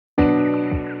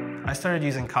I started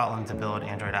using Kotlin to build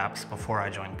Android apps before I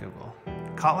joined Google.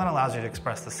 Kotlin allows you to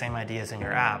express the same ideas in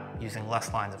your app using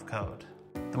less lines of code.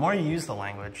 The more you use the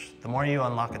language, the more you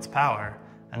unlock its power,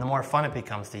 and the more fun it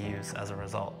becomes to use as a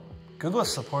result. Google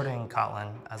is supporting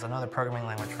Kotlin as another programming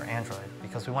language for Android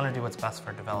because we want to do what's best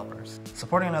for developers.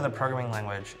 Supporting another programming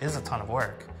language is a ton of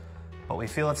work, but we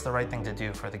feel it's the right thing to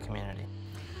do for the community.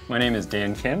 My name is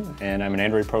Dan Kim, and I'm an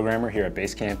Android programmer here at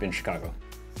Basecamp in Chicago.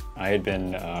 I had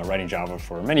been writing Java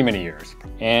for many, many years.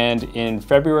 And in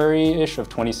February-ish of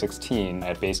 2016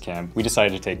 at Basecamp, we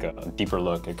decided to take a deeper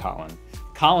look at Kotlin.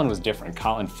 Kotlin was different.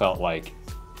 Kotlin felt like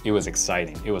it was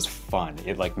exciting. It was fun.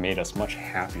 It made us much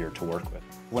happier to work with.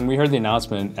 When we heard the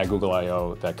announcement at Google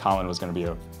I/O that Kotlin was going to be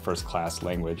a first-class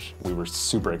language, we were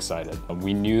super excited.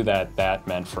 We knew that that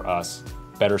meant for us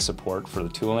better support for the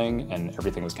tooling, and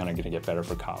everything was kind of going to get better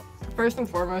for Kotlin. First and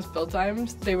foremost, build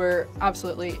times. They were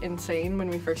absolutely insane when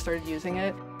we first started using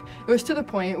it. It was to the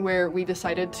point where we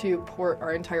decided to port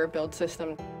our entire build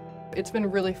system. It's been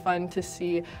really fun to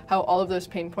see how all of those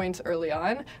pain points early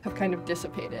on have kind of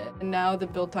dissipated. And now the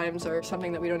build times are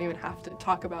something that we don't even have to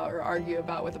talk about or argue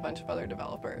about with a bunch of other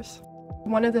developers.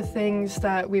 One of the things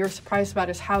that we were surprised about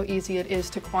is how easy it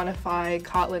is to quantify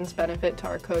Kotlin's benefit to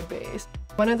our code base.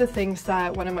 One of the things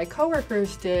that one of my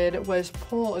coworkers did was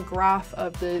pull a graph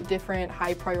of the different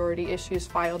high priority issues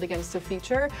filed against a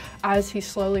feature as he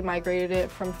slowly migrated it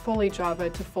from fully Java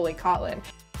to fully Kotlin.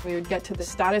 We would get to the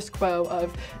status quo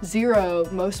of 0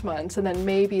 most months, and then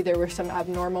maybe there were some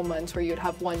abnormal months where you'd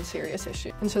have one serious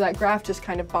issue. And so that graph just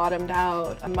kind of bottomed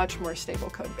out a much more stable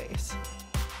code base.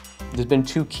 There's been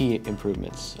two key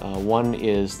improvements. One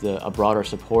is a broader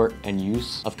support and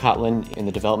use of Kotlin in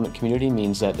the development community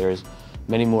means that there's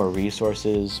many more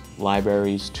resources,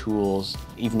 libraries, tools,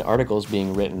 even articles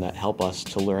being written that help us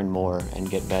to learn more and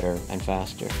get better and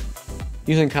faster.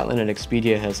 Using Kotlin at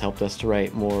Expedia has helped us to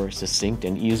write more succinct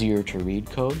and easier to read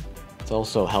code. It's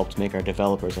also helped make our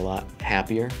developers a lot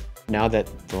happier. Now that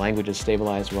the language is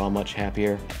stabilized, we're all much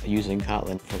happier using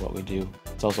Kotlin for what we do.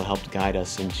 It's also helped guide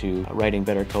us into writing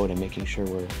better code and making sure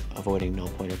we're avoiding null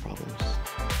pointer problems.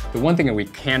 The one thing that we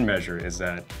can measure is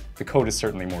that the code is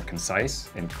certainly more concise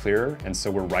and clearer, and so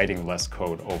we're writing less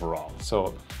code overall.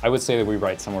 So I would say that we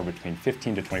write somewhere between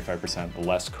 15 to 25%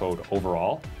 less code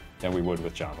overall than we would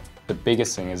with Java. The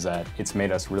biggest thing is that it's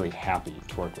made us really happy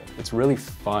to work with. It's really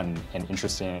fun and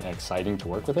interesting and exciting to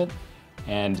work with it,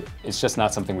 and it's just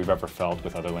not something we've ever felt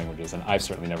with other languages, and I've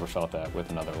certainly never felt that with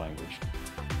another language.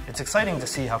 It's exciting to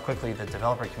see how quickly the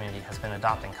developer community has been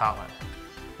adopting Kotlin.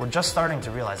 We're just starting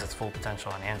to realize its full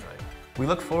potential on Android. We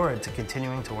look forward to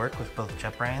continuing to work with both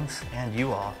JetBrains and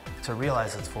you all to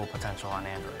realize its full potential on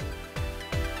Android.